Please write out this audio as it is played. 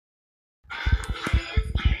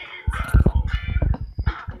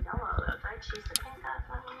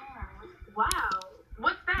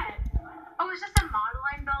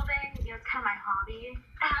hobby.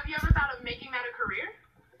 Have you ever thought of making that a career?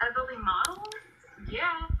 Building models?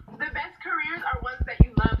 Yeah. The best careers are ones that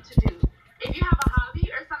you love to do. If you have a hobby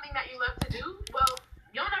or something that you love to do, well,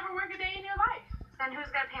 you'll never work a day in your life. Then who's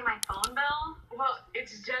gonna pay my phone bill? Well,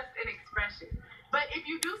 it's just an expression. But if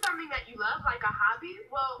you do something that you love, like a hobby,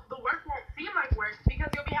 well, the work won't seem like work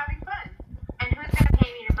because you'll be having fun. And who's gonna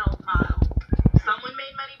pay me to build model? Someone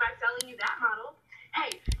made money by selling you that model.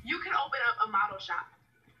 Hey, you could open up a model shop.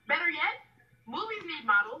 Better yet, movies need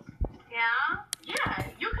models. Yeah? Yeah,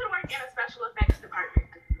 you could work in a special effects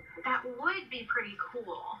department. That would be pretty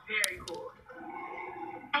cool. Very cool.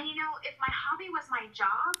 And you know, if my hobby was my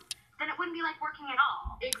job, then it wouldn't be like working at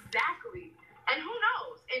all. Exactly. And who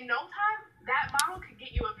knows, in no time, that model could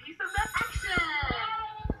get you a piece of the action.